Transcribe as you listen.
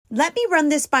Let me run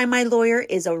this by my lawyer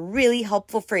is a really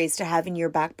helpful phrase to have in your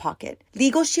back pocket.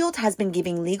 Legal Shield has been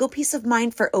giving legal peace of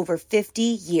mind for over 50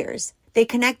 years. They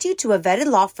connect you to a vetted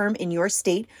law firm in your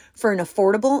state for an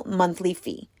affordable monthly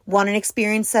fee. Want an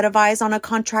experienced set of eyes on a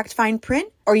contract fine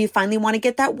print? Or you finally want to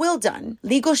get that will done?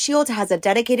 Legal Shield has a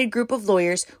dedicated group of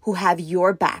lawyers who have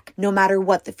your back, no matter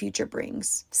what the future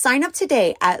brings. Sign up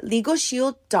today at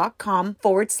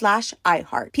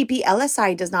LegalShield.com/iHeart.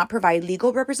 PPLSI does not provide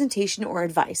legal representation or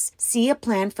advice. See a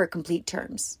plan for complete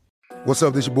terms. What's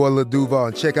up, this your boy Lil Duval,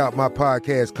 and check out my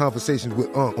podcast, Conversations with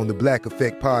Unc, on the Black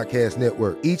Effect Podcast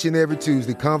Network. Each and every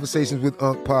Tuesday, Conversations with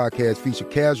Unc podcast feature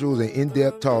casuals and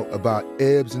in-depth talk about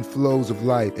ebbs and flows of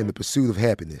life and the pursuit of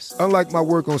happiness. Unlike my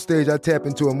work on stage, I tap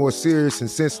into a more serious and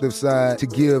sensitive side to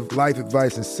give life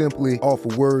advice and simply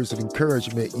offer words of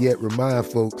encouragement, yet remind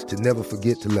folks to never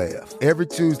forget to laugh. Every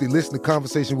Tuesday, listen to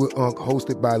Conversations with Unc,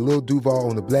 hosted by Lil Duval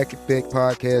on the Black Effect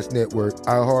Podcast Network,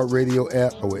 iHeartRadio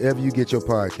app, or wherever you get your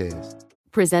podcasts.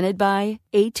 Presented by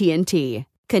AT&T.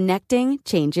 Connecting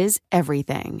changes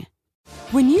everything.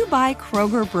 When you buy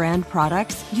Kroger brand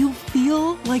products, you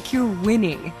feel like you're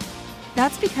winning.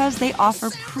 That's because they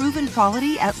offer proven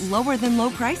quality at lower than low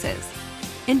prices.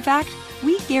 In fact,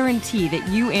 we guarantee that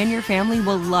you and your family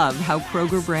will love how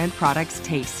Kroger brand products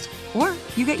taste, or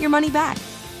you get your money back.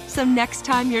 So next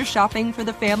time you're shopping for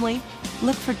the family,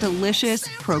 look for delicious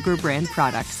Kroger brand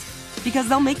products, because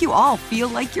they'll make you all feel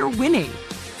like you're winning.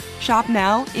 Shop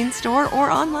now, in-store,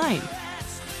 or online.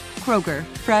 Kroger,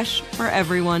 fresh for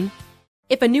everyone.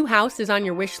 If a new house is on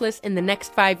your wish list in the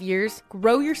next 5 years,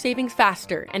 grow your savings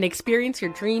faster and experience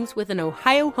your dreams with an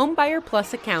Ohio Homebuyer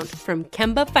Plus account from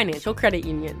Kemba Financial Credit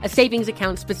Union. A savings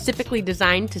account specifically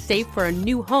designed to save for a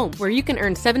new home, where you can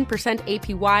earn 7%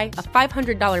 APY, a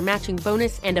 $500 matching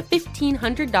bonus, and a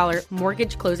 $1,500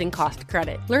 mortgage closing cost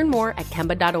credit. Learn more at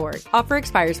Kemba.org. Offer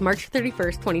expires March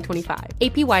 31st, 2025.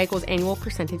 APY equals annual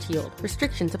percentage yield.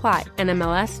 Restrictions apply.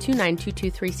 NMLS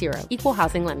 292230. Equal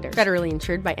housing lender. Federally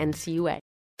insured by NCUA.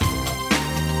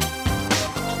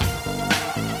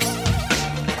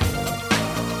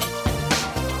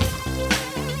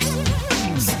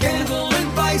 Scandal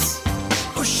and vice,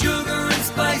 or sugar and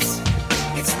spice.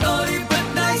 It's naughty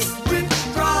but nice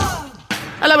with Rob.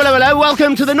 Hello, hello, hello.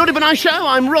 Welcome to the Naughty But Nice Show.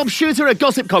 I'm Rob Shooter, a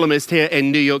gossip columnist here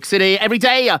in New York City. Every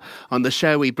day on the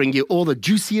show, we bring you all the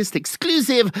juiciest,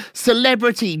 exclusive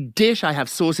celebrity dish. I have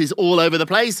sources all over the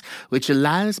place, which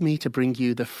allows me to bring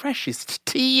you the freshest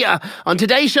tea. On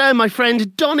today's show, my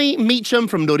friend Donnie Meacham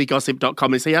from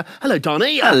naughtygossip.com is here. Hello,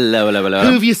 Donnie. Hello, hello, hello.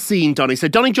 Who have you seen, Donnie? So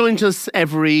Donnie joins us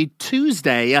every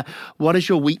Tuesday. What has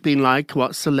your week been like?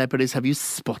 What celebrities have you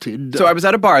spotted? So I was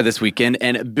at a bar this weekend,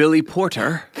 and Billy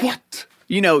Porter... What?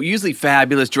 You know, usually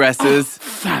fabulous dresses. Oh,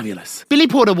 fabulous. Billy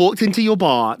Porter walked into your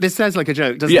bar. This sounds like a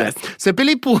joke, doesn't Yes. it? So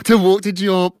Billy Porter walked into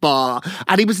your bar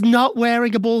and he was not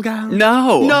wearing a ball gown?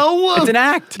 No. No. It's an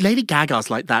act. Lady Gaga's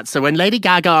like that. So when Lady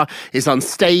Gaga is on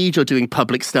stage or doing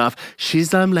public stuff,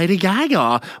 she's Lady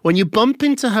Gaga. When you bump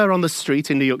into her on the street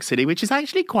in New York City, which is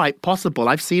actually quite possible,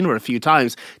 I've seen her a few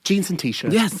times, jeans and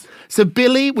T-shirts. Yes. So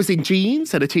Billy was in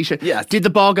jeans and a T-shirt. Yes. Did the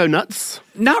bar go nuts?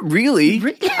 Not really.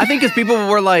 I think because people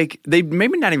were like, they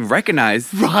maybe not even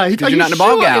recognize. Right. Because you're not in a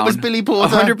ball sure gown. It was Billy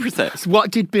Porter. 100%.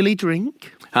 What did Billy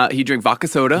drink? He drank vodka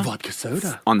soda. Vodka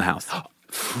soda. On the house.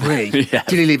 Free. Yes.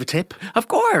 Did he leave a tip? Of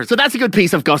course. So that's a good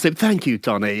piece of gossip. Thank you,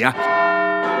 Donnie.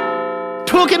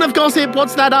 Talking of gossip,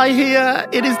 what's that I hear?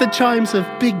 It is the chimes of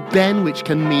Big Ben, which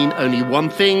can mean only one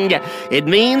thing. It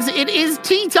means it is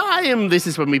tea time. This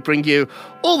is when we bring you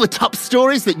all the top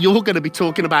stories that you're going to be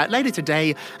talking about later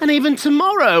today and even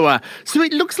tomorrow. So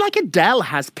it looks like Adele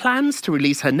has plans to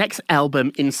release her next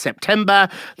album in September.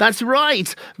 That's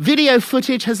right. Video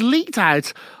footage has leaked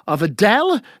out of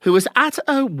Adele, who was at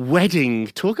a wedding.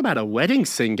 Talk about a wedding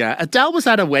singer. Adele was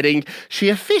at a wedding. She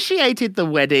officiated the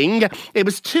wedding. It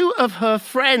was two of her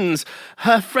friends.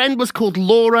 Her friend was called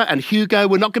Laura and Hugo.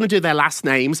 We're not going to do their last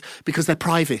names because they're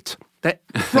private.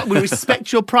 We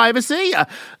respect your privacy.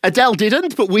 Adele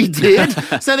didn't, but we did.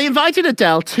 So they invited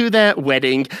Adele to their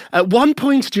wedding. At one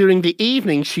point during the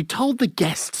evening, she told the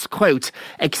guests, quote,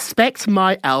 "Expect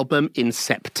my album in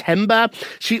September."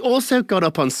 She also got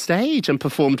up on stage and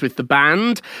performed with the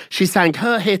band. She sang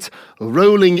her hit,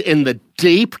 "Rolling in the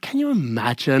Deep." Can you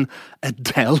imagine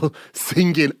Adele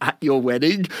singing at your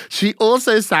wedding? She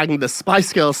also sang the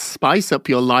Spice Girls' Spice Up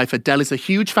Your Life. Adele is a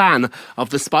huge fan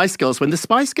of the Spice Girls. When the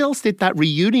Spice Girls did that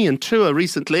reunion tour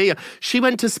recently, she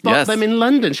went to spot them in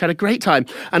London. She had a great time.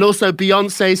 And also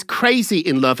Beyonce's Crazy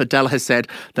in Love. Adele has said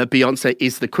that Beyonce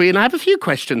is the queen. I have a few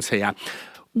questions here.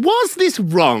 Was this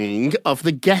wrong of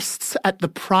the guests at the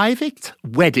private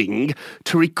wedding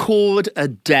to record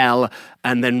Adele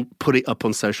and then put it up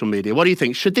on social media? What do you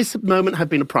think? Should this moment have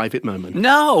been a private moment?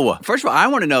 No. First of all, I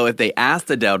want to know if they asked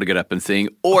Adele to get up and sing,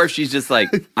 or if she's just like,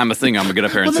 I'm a singer, I'm going to get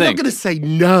up here and Well, they're sing. not going to say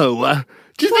no.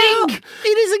 Do you think?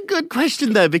 It is a good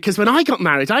question, though, because when I got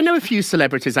married, I know a few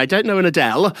celebrities. I don't know an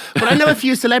Adele, but I know a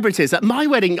few celebrities. At my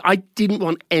wedding, I didn't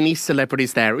want any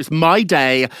celebrities there. It was my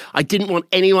day. I didn't want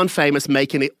anyone famous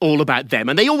making it all about them.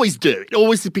 And they always do. It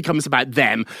always becomes about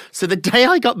them. So the day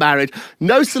I got married,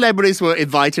 no celebrities were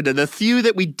invited, and the few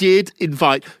that we did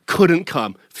invite couldn't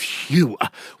come. Phew.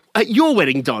 At your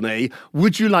wedding, Donnie,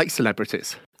 would you like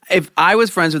celebrities? If I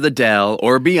was friends with Adele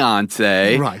or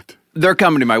Beyonce, Right. they're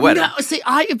coming to my wedding. No, see,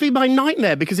 it'd be my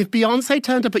nightmare, because if Beyonce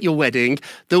turned up at your wedding,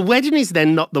 the wedding is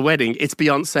then not the wedding, it's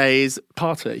Beyonce's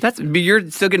party. But you're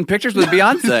still getting pictures with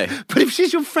Beyonce. But if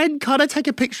she's your friend, can't I take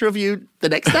a picture of you the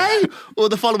next day or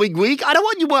the following week? I don't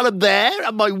want you while I'm there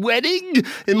at my wedding,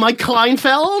 in my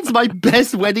Kleinfelds, my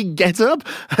best wedding get-up,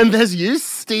 and there's you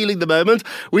stealing the moment.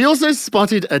 We also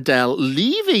spotted Adele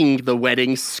leaving the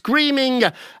wedding, screaming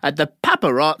at the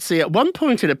paparazzi. At one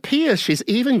point, it appears she's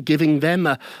even giving them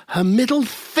her middle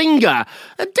finger.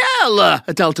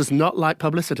 Adele does not like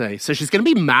publicity, so she's going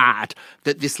to be mad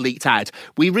that this leaked out.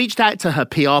 We reached out to her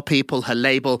PR people, her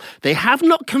label. They have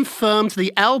not confirmed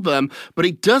the album, but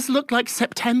it does look like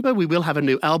September we will have a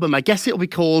new album. I guess it'll be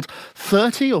called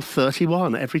 30 or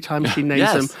 31 every time she names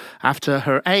Yes. them after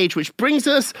her age, which brings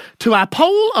us to our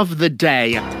poll of the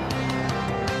day.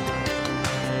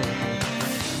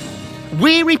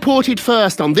 We reported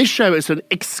first on this show as an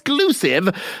exclusive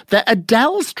that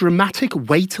Adele's dramatic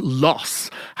weight loss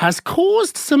has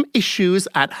caused some issues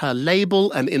at her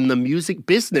label and in the music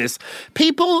business.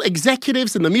 People,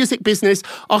 executives in the music business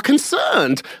are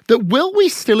concerned that will we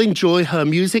still enjoy her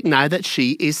music now that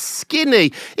she is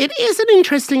skinny? It is an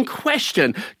interesting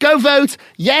question. Go vote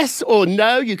yes or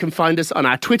no. You can find us on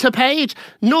our Twitter page,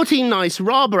 Naughty Nice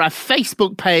Rob, or our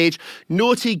Facebook page,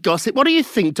 Naughty Gossip. What do you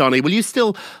think, Donnie? Will you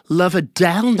still love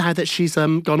Adele now that she's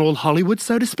gone all Hollywood,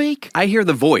 so to speak? I hear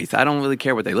the voice. I don't really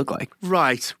care what they look like.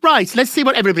 Right. Let's see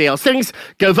what everybody else thinks.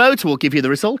 Go vote. We'll give you the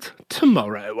result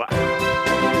tomorrow.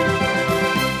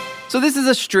 So this is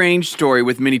a strange story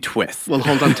with many twists. Well,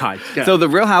 hold on tight. Go. So the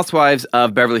Real Housewives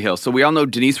of Beverly Hills. So we all know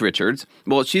Denise Richards.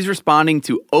 Well, she's responding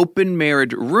to open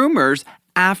marriage rumors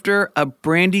after a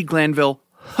Brandi Glanville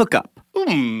hookup.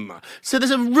 So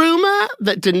there's a rumor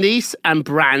that Denise and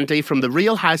Brandi from the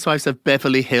Real Housewives of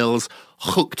Beverly Hills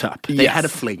hooked up. They Yes. had a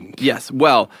fling. Yes.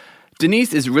 Well,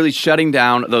 Denise is really shutting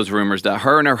down those rumors that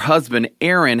her and her husband,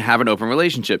 Aaron, have an open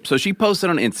relationship. So she posted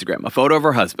on Instagram a photo of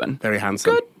her husband. Very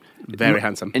handsome. Good. Very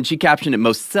handsome. And she captioned it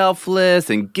most selfless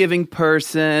and giving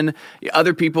person.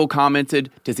 Other people commented,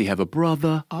 does he have a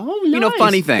brother? Oh, nice. You know,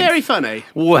 funny things. Very funny.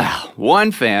 Well,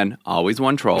 one fan, always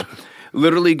one troll,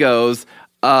 literally goes,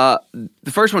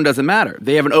 the first one doesn't matter.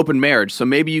 They have an open marriage, so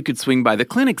maybe you could swing by the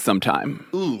clinic sometime.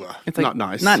 Ooh, It's like, not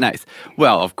nice. Not nice.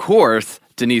 Well, of course,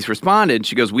 Denise responded.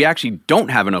 She goes, we actually don't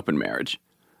have an open marriage.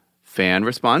 Fan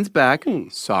responds back,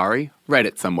 sorry, read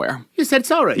it somewhere. You said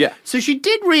sorry. Yeah. So she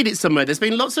did read it somewhere. There's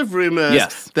been lots of rumors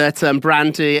Yes. that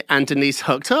Brandi and Denise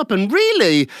hooked up. And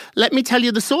really, let me tell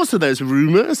you the source of those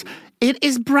rumors. It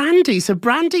is Brandi. So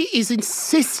Brandi is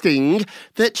insisting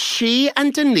that she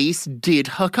and Denise did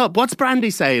hook up. What's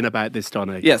Brandi saying about this,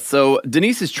 Donnie? Yes, so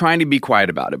Denise is trying to be quiet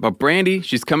about it, but Brandi,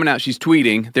 she's coming out, she's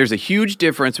tweeting, there's a huge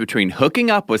difference between hooking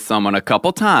up with someone a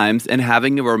couple times and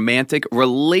having a romantic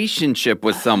relationship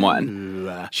with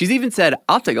someone. She's even said,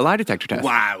 I'll take a lie detector test.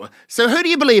 Wow. So who do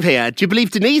you believe here? Do you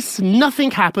believe Denise?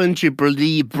 Nothing happened. Do you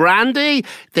believe Brandi?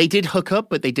 They did hook up,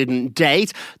 but they didn't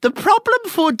date. The problem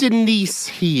for Denise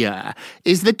here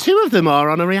is the two of them are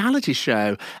on a reality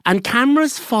show and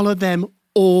cameras follow them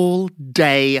all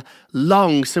day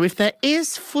long. So if there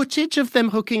is footage of them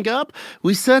hooking up,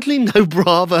 we certainly know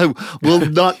Bravo will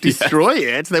not destroy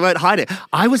it. They won't hide it.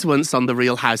 I was once on the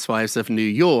Real Housewives of New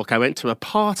York. I went to a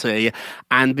party,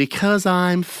 and because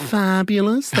I'm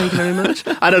fabulous, thank you very much.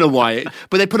 I don't know why,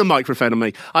 but they put a microphone on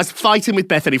me. I was fighting with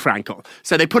Bethany Frankel.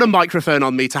 So they put a microphone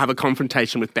on me to have a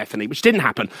confrontation with Bethany, which didn't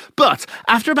happen. But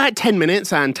after about 10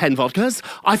 minutes and 10 vodkas,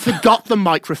 I forgot the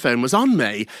microphone was on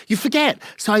me. You forget.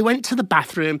 So I went to the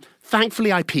bathroom.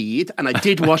 Thankfully, I peed, and I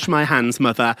did wash my hands,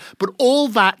 Mother. But all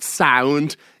that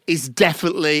sound is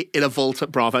definitely in a vault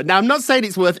at Bravo. Now, I'm not saying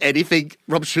it's worth anything.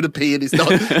 Rob should have peed. It's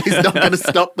not going to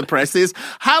stop the presses.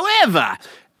 However,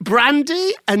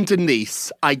 Brandi and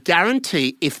Denise, I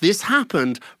guarantee if this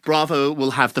happened, Bravo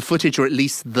will have the footage or at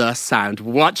least the sound.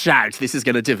 Watch out. This is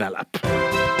going to develop.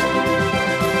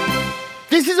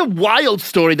 This is a wild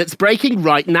story that's breaking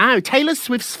right now. Taylor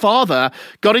Swift's father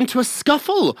got into a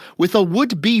scuffle with a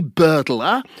would-be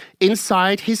burglar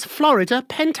inside his Florida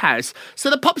penthouse. So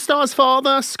the pop star's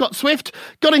father, Scott Swift,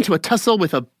 got into a tussle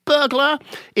with a burglar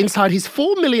inside his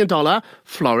 $4 million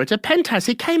Florida penthouse.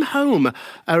 He came home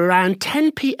around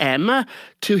 10 p.m.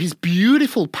 to his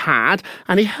beautiful pad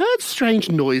and he heard strange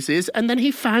noises and then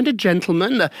he found a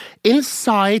gentleman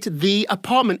inside the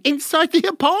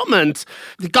apartment.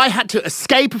 The guy had to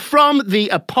escape from the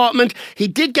apartment. He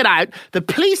did get out. The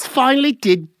police finally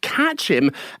did catch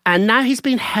him and now he's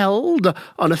been held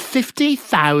on a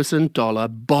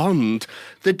 $50,000 bond.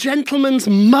 The gentleman's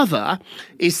mother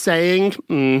is saying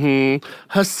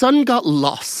her son got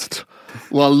lost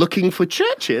while looking for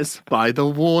churches by the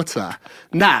water.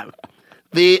 Now,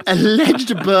 the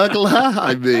alleged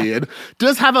burglar,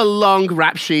 does have a long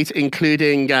rap sheet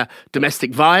including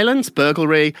domestic violence,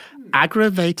 burglary,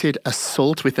 aggravated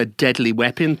assault with a deadly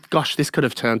weapon. Gosh, this could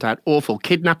have turned out awful.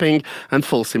 Kidnapping and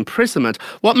false imprisonment.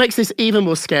 What makes this even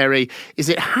more scary is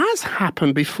it has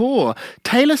happened before.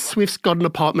 Taylor Swift's got an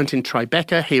apartment in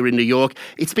Tribeca here in New York.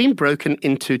 It's been broken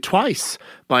into twice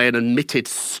by an admitted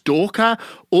stalker.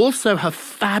 Also, her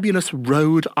fabulous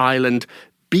Rhode Island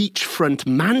beachfront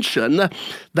mansion,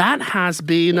 that has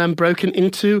been broken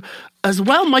into as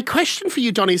well. My question for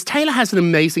you, Donnie, is Taylor has an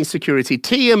amazing security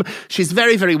team. She's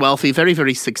very, very wealthy, very,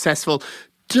 very successful.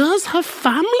 Does her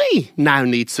family now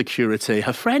need security?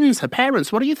 Her friends, her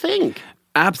parents? What do you think?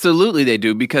 Absolutely they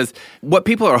do, because what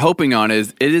people are hoping on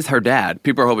is it is her dad.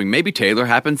 People are hoping maybe Taylor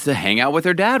happens to hang out with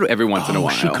her dad every once in a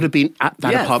while. She could have been at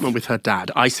that apartment with her dad.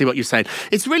 I see what you're saying.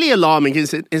 It's really alarming,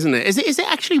 isn't it? Is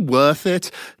it actually worth it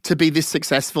to be this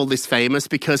successful, this famous?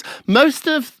 Because most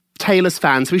of Taylor's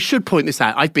fans, we should point this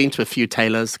out, I've been to a few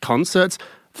Taylor's concerts,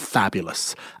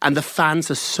 fabulous. And the fans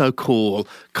are so cool,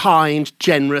 kind,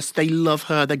 generous. They love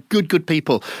her. They're good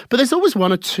people. But there's always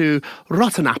one or two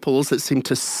rotten apples that seem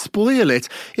to spoil it.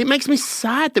 It makes me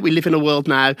sad that we live in a world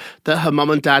now that her mum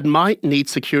and dad might need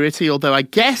security, although I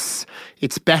guess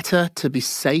it's better to be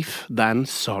safe than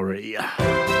sorry.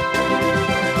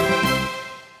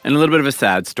 And a little bit of a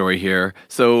sad story here.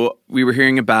 So we were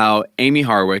hearing about Amy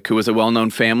Harwick, who was a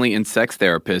well-known family and sex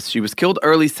therapist. She was killed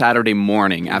early Saturday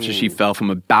morning after she fell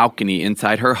from a balcony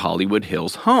inside her Hollywood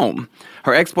Hills home.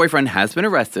 Her ex-boyfriend has been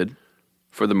arrested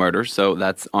for the murder, so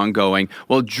that's ongoing.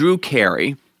 Well, Drew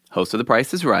Carey, host of The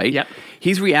Price is Right,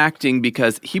 he's reacting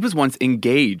because he was once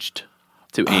engaged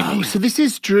to Amy. Oh, so this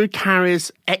is Drew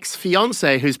Carey's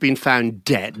ex-fiancée who's been found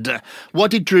dead. What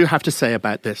did Drew have to say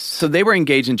about this? So they were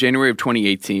engaged in January of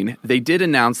 2018. They did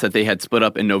announce that they had split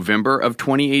up in November of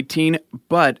 2018,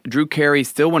 but Drew Carey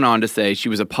still went on to say she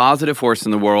was a positive force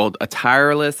in the world, a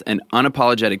tireless and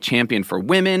unapologetic champion for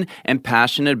women, and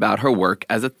passionate about her work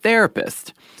as a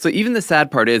therapist. So even the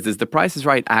sad part is The Price is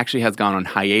Right actually has gone on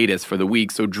hiatus for the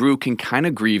week, so Drew can kind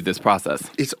of grieve this process.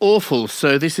 It's awful.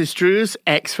 So this is Drew's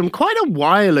ex from quite a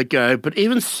while ago, but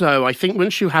even so, I think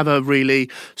once you have a really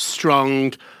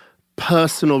strong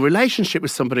personal relationship with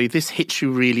somebody, this hits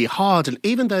you really hard. And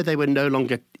even though they were no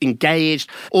longer engaged,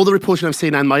 all the reporting I've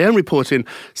seen and my own reporting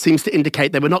seems to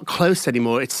indicate they were not close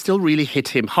anymore. It still really hit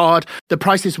him hard. The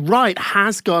Price is Right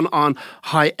has gone on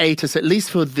hiatus, at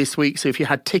least for this week. So if you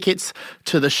had tickets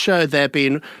to the show, they're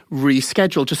being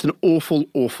rescheduled. Just an awful,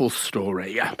 awful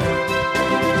story.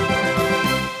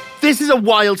 This is a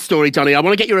wild story, Johnny. I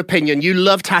want to get your opinion. You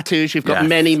love tattoos. You've got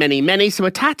many. So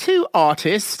a tattoo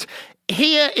artist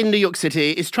here in New York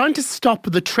City is trying to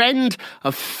stop the trend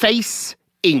of face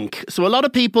ink. So a lot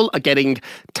of people are getting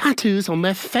tattoos on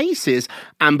their faces.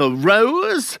 Amber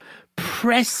Rose,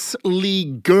 Presley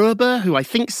Gerber, who I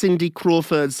think Cindy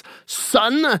Crawford's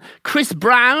son, Chris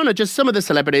Brown are just some of the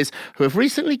celebrities who have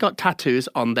recently got tattoos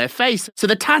on their face. So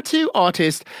the tattoo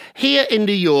artist here in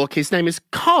New York, his name is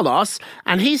Carlos,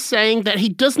 and he's saying that he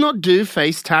does not do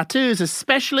face tattoos,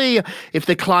 especially if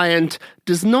the client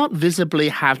does not visibly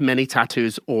have many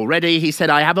tattoos already. He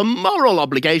said, I have a moral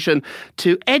obligation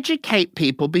to educate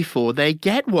people before they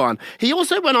get one. He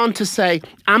also went on to say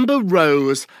Amber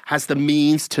Rose has the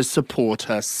means to support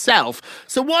herself.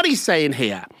 So what he's saying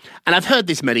here, and I've heard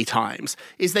this many times,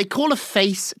 is they call a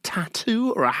face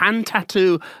tattoo or a hand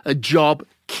tattoo a job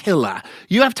killer.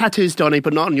 You have tattoos, Donnie,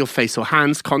 but not on your face or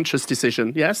hands. Conscious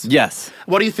decision, yes? Yes.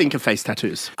 What do you think of face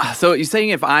tattoos? So you're saying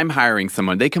if I'm hiring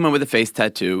someone, they come in with a face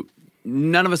tattoo,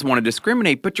 none of us want to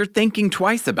discriminate, but you're thinking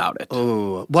twice about it.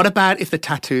 Oh, what about if the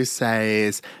tattoo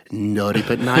says, naughty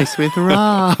but nice with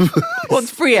Rob? Well,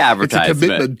 it's free advertisement. It's a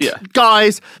commitment. Yeah.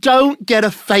 Guys, don't get a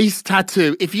face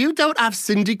tattoo. If you don't have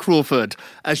Cindy Crawford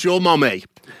as your mommy,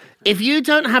 if you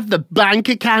don't have the bank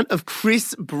account of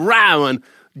Chris Brown,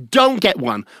 don't get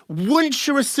one. Once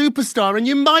you're a superstar, and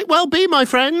you might well be, my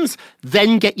friends,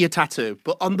 then get your tattoo.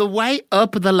 But on the way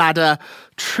up the ladder,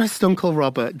 trust Uncle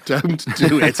Robert, don't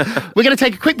do it. We're going to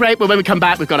take a quick break, but when we come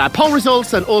back, we've got our poll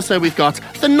results, and also we've got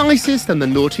the nicest and the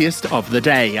naughtiest of the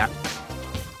day.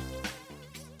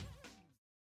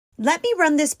 Let me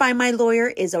run this by my lawyer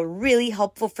is a really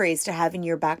helpful phrase to have in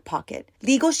your back pocket.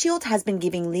 Legal Shield has been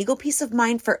giving legal peace of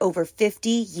mind for over 50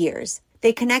 years.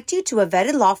 They connect you to a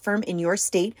vetted law firm in your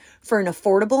state for an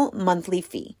affordable monthly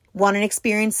fee. Want an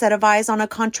experienced set of eyes on a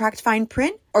contract fine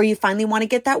print? Or you finally want to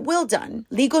get that will done?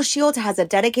 Legal Shield has a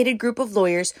dedicated group of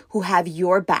lawyers who have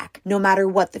your back, no matter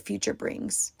what the future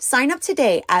brings. Sign up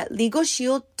today at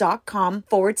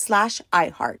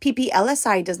LegalShield.com/iHeart.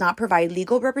 PPLSI does not provide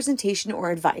legal representation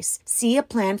or advice. See a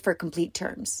plan for complete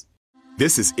terms.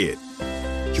 This is it.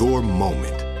 Your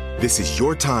moment. This is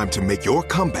your time to make your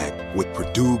comeback with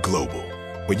Purdue Global.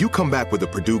 When you come back with a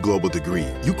Purdue Global degree,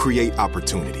 you create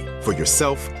opportunity for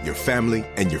yourself, your family,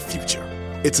 and your future.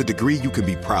 It's a degree you can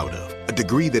be proud of, a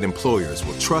degree that employers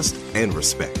will trust and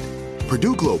respect.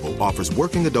 Purdue Global offers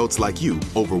working adults like you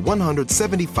over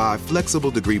 175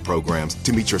 flexible degree programs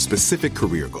to meet your specific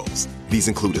career goals. These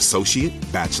include associate,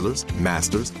 bachelor's,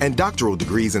 master's, and doctoral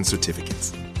degrees and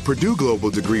certificates. Purdue Global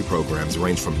degree programs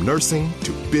range from nursing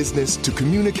to business to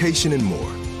communication and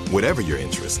more. Whatever your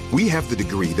interest, we have the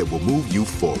degree that will move you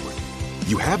forward.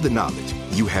 You have the knowledge,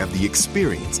 you have the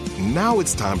experience. Now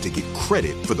it's time to get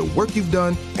credit for the work you've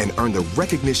done and earn the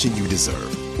recognition you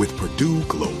deserve with Purdue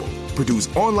Global, Purdue's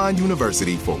online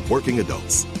university for working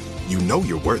adults. You know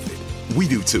you're worth it. We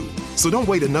do too. So don't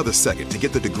wait another second to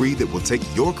get the degree that will take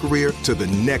your career to the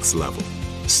next level.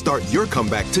 Start your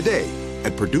comeback today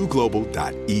at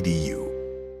purdueglobal.edu.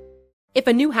 If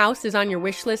a new house is on your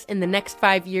wish list in the next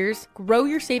 5 years, grow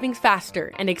your savings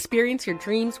faster and experience your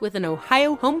dreams with an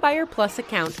Ohio Homebuyer Plus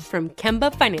account from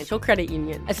Kemba Financial Credit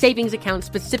Union. A savings account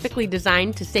specifically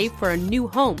designed to save for a new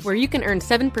home where you can earn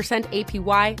 7%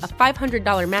 APY, a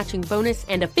 $500 matching bonus,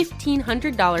 and a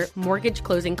 $1,500 mortgage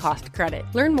closing cost credit.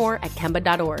 Learn more at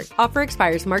Kemba.org. Offer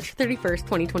expires March 31st,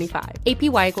 2025.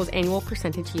 APY equals annual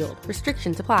percentage yield.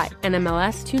 Restrictions apply.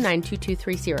 NMLS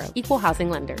 292230. Equal housing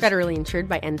lender. Federally insured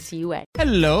by NCUA.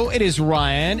 Hello, it is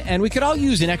Ryan, and we could all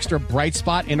use an extra bright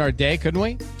spot in our day, couldn't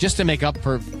we? Just to make up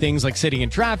for things like sitting in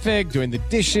traffic, doing the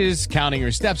dishes, counting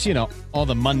your steps, you know, all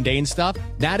the mundane stuff.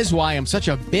 That is why I'm such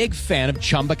a big fan of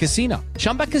Chumba Casino.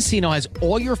 Chumba Casino has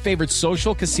all your favorite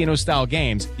social casino-style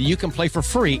games that you can play for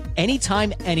free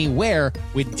anytime, anywhere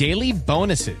with daily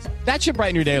bonuses. That should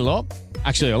brighten your day a little.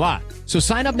 Actually, a lot. So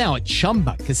sign up now at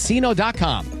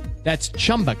ChumbaCasino.com. That's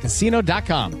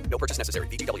ChumbaCasino.com. No purchase necessary.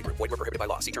 VGW Group. Void where prohibited by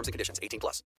law. See terms and conditions.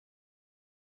 18+.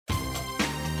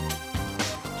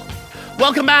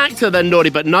 Welcome back to the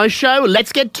Naughty But Nice Show.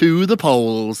 Let's get to the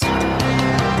polls.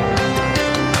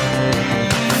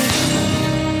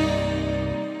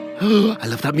 I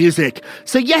love that music.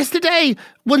 So yesterday,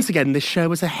 once again, this show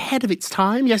was ahead of its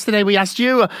time. Yesterday we asked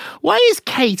you, why is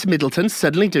Kate Middleton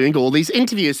suddenly doing all these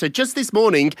interviews? So just this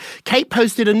morning, Kate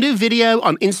posted a new video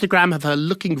on Instagram of her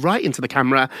looking right into the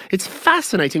camera. It's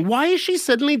fascinating. Why is she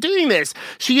suddenly doing this?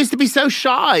 She used to be so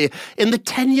shy. In the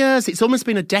 10 years, it's almost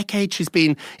been a decade she's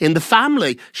been in the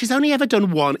family. She's only ever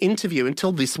done one interview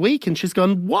until this week, and she's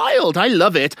gone wild. I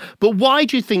love it. But why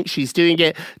do you think she's doing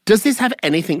it? Does this have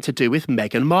anything to do with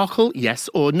Meghan Markle? Yes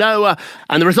or no?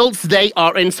 And the results, they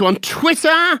are in. So on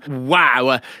Twitter,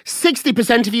 wow,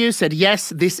 60% of you said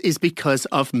yes, this is because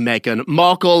of Meghan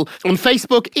Markle. On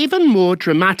Facebook, even more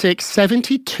dramatic,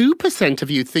 72% of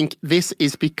you think this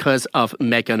is because of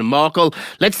Meghan Markle.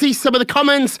 Let's see some of the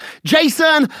comments.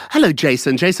 Jason, hello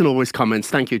Jason. Jason always comments.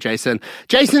 Thank you, Jason.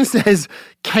 Jason says,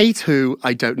 Kate who?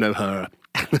 I don't know her.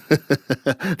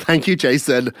 Thank you,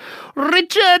 Jason.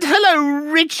 Richard,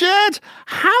 hello, Richard.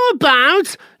 How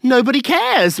about nobody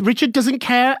cares? Richard doesn't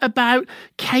care about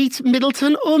Kate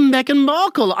Middleton or Meghan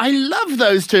Markle. I love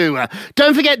those two.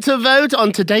 Don't forget to vote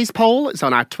on today's poll. It's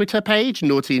on our Twitter page,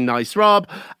 Naughty Nice Rob,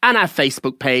 and our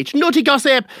Facebook page, Naughty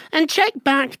Gossip. And check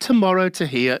back tomorrow to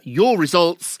hear your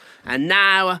results. And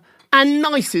now, our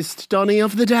nicest Donny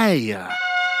of the day.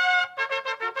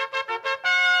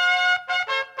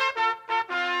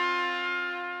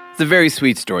 It's a very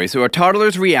sweet story. So a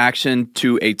toddler's reaction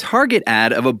to a Target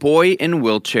ad of a boy in a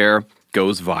wheelchair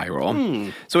goes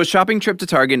viral. So a shopping trip to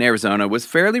Target in Arizona was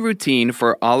fairly routine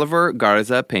for Oliver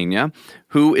Garza Pena,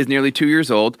 who is nearly 2 years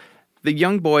old. The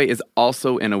young boy is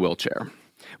also in a wheelchair.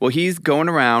 Well, he's going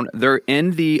around. They're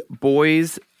in the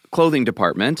boys' clothing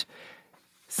department.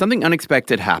 Something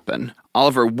unexpected happened.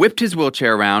 Oliver whipped his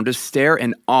wheelchair around to stare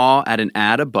in awe at an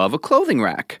ad above a clothing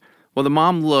rack. Well, the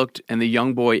mom looked, and the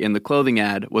young boy in the clothing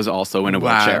ad was also in a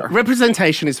wheelchair.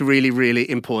 Representation is really, really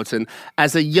important.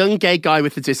 As a young gay guy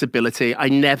with a disability, I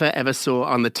never, ever saw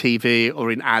on the TV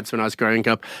or in ads when I was growing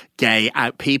up gay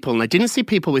out people. And I didn't see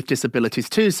people with disabilities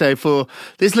too. So for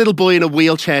this little boy in a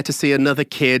wheelchair to see another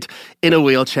kid in a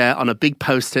wheelchair on a big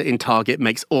poster in Target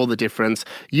makes all the difference.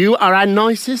 You are our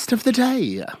nicest of the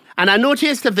day. And our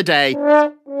naughtiest of the day,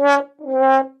 Joe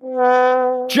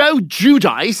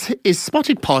Giudice is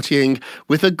spotted partying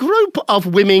with a group of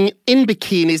women in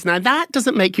bikinis. Now, that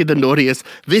doesn't make you the naughtiest.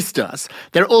 This does.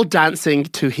 They're all dancing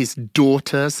to his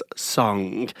daughter's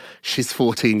song. She's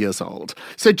 14 years old.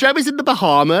 So Joe is in the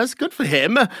Bahamas. Good for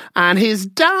him. And he's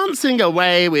dancing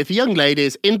away with young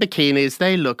ladies in bikinis.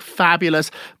 They look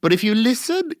fabulous. But if you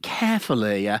listen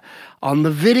carefully, on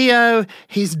the video,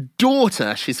 his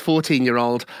daughter, she's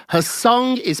 14-year-old, her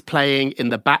song is playing in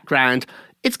the background.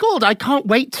 It's called I Can't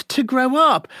Wait to Grow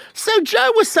Up. So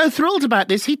Joe was so thrilled about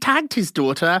this, he tagged his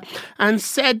daughter and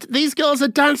said, these girls are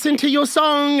dancing to your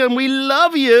song and we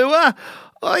love you.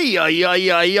 Oi, oi,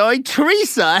 oi, oi, oi.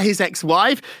 Teresa, his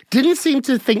ex-wife, didn't seem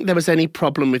to think there was any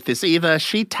problem with this either.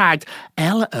 She tagged,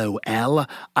 LOL,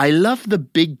 I love the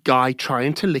big guy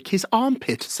trying to lick his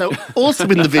armpit. So also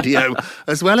in the video,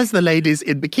 as well as the ladies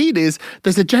in bikinis,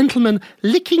 there's a gentleman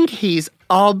licking his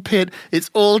armpit.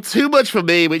 It's all too much for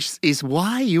me, which is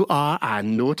why you are our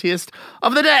naughtiest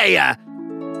of the day.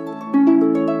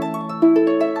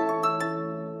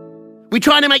 We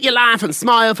try to make you laugh and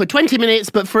smile for 20 minutes,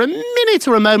 but for a minute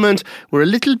or a moment, we're a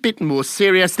little bit more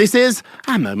serious. This is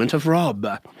our moment of Rob.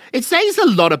 It says a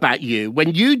lot about you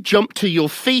when you jump to your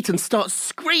feet and start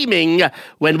screaming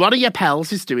when one of your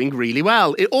pals is doing really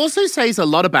well. It also says a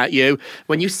lot about you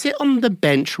when you sit on the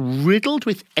bench riddled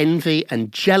with envy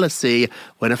and jealousy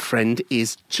when a friend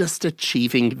is just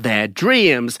achieving their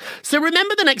dreams. So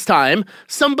remember the next time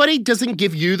somebody doesn't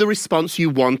give you the response you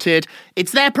wanted,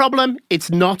 it's their problem,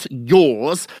 it's not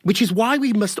yours, which is why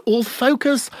we must all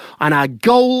focus on our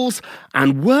goals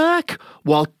and work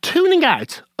while tuning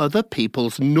out other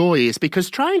people's noise, because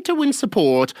trying to win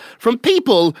support from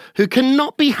people who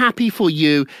cannot be happy for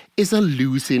you is a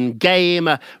losing game.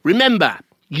 Remember,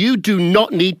 you do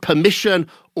not need permission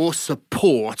or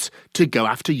support to go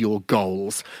after your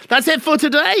goals. That's it for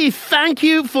today. Thank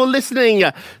you for listening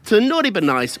to Naughty But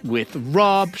Nice with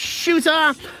Rob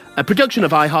Shuter, a production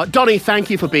of iHeart. Donnie, thank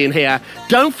you for being here.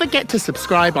 Don't forget to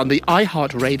subscribe on the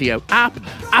iHeartRadio app,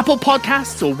 Apple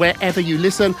Podcasts, or wherever you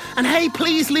listen. And hey,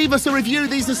 please leave us a review.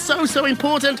 These are so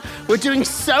important. We're doing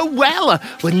so well.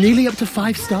 We're nearly up to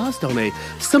 5 stars, Donnie.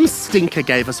 Some stinker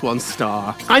gave us 1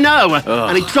 star. I know.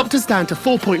 And he dropped us down to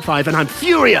 4.5, and I'm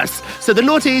furious. So the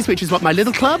naughties, which is what my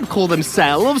little club call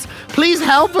themselves, please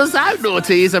help us out,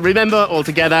 naughties. And remember, all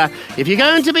together, if you're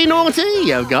going to be naughty,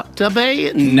 you've got to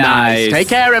be nice. Take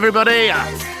care, everybody.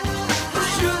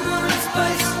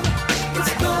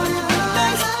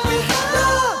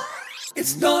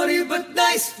 It's Naughty But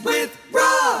Nice with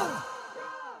Rob.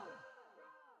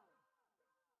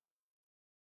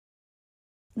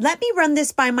 Let me run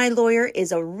this by my lawyer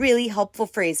is a really helpful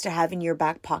phrase to have in your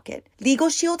back pocket. Legal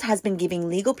Shield has been giving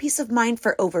legal peace of mind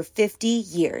for over 50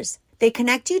 years. They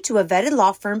connect you to a vetted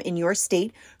law firm in your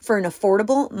state for an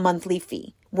affordable monthly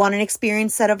fee. Want an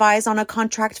experienced set of eyes on a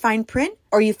contract fine print?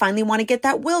 Or you finally want to get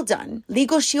that will done?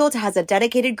 Legal Shield has a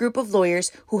dedicated group of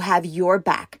lawyers who have your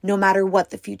back, no matter what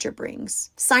the future brings.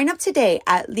 Sign up today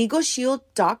at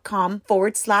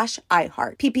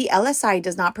LegalShield.com/iHeart. PPLSI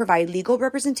does not provide legal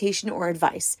representation or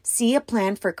advice. See a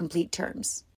plan for complete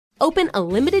terms. Open a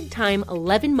limited-time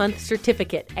 11-month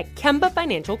certificate at Kemba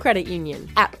Financial Credit Union.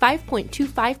 At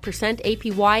 5.25%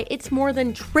 APY, it's more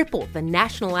than triple the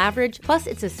national average, plus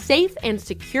it's a safe and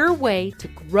secure way to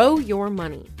grow your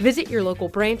money. Visit your local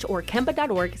branch or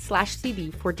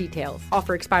kemba.org/cb for details.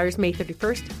 Offer expires May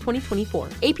 31st, 2024.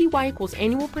 APY equals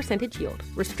annual percentage yield.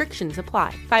 Restrictions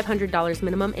apply. $500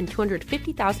 minimum and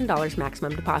 $250,000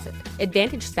 maximum deposit.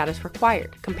 Advantage status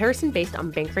required. Comparison based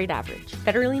on bank rate average.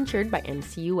 Federally insured by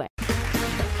NCUA.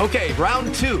 Okay,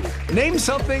 round 2. Name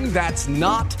something that's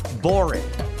not boring.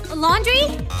 A laundry?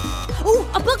 Ooh,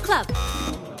 a book club.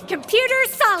 Computer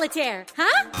solitaire,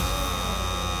 huh?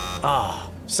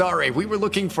 Ah, sorry, we were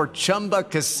looking for Chumba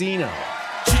Casino.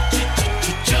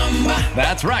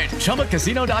 That's right,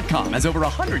 ChumbaCasino.com has over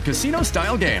 100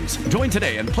 casino-style games. Join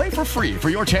today and play for free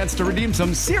for your chance to redeem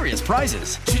some serious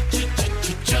prizes.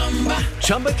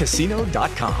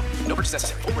 ChumbaCasino.com. No purchase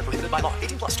necessary. Void where prohibited by law.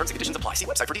 18+ terms and conditions apply. See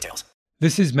website for details.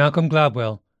 This is Malcolm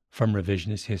Gladwell from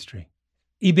Revisionist History.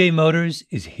 eBay Motors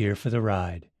is here for the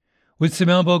ride. With some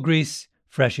elbow grease,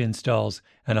 fresh installs,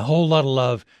 and a whole lot of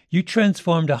love, you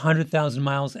transformed 100,000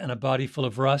 miles and a body full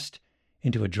of rust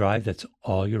into a drive that's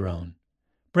all your own.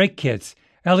 Brake kits,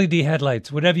 LED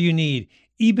headlights, whatever you need,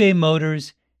 eBay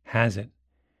Motors has it.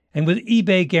 And with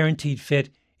eBay Guaranteed Fit,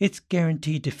 it's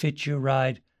guaranteed to fit your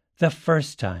ride the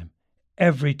first time,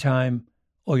 every time,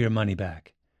 or your money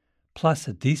back. Plus,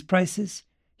 at these prices,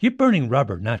 you're burning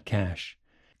rubber, not cash.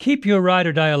 Keep your ride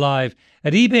or die alive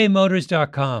at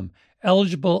ebaymotors.com.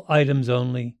 Eligible items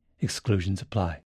only. Exclusions apply.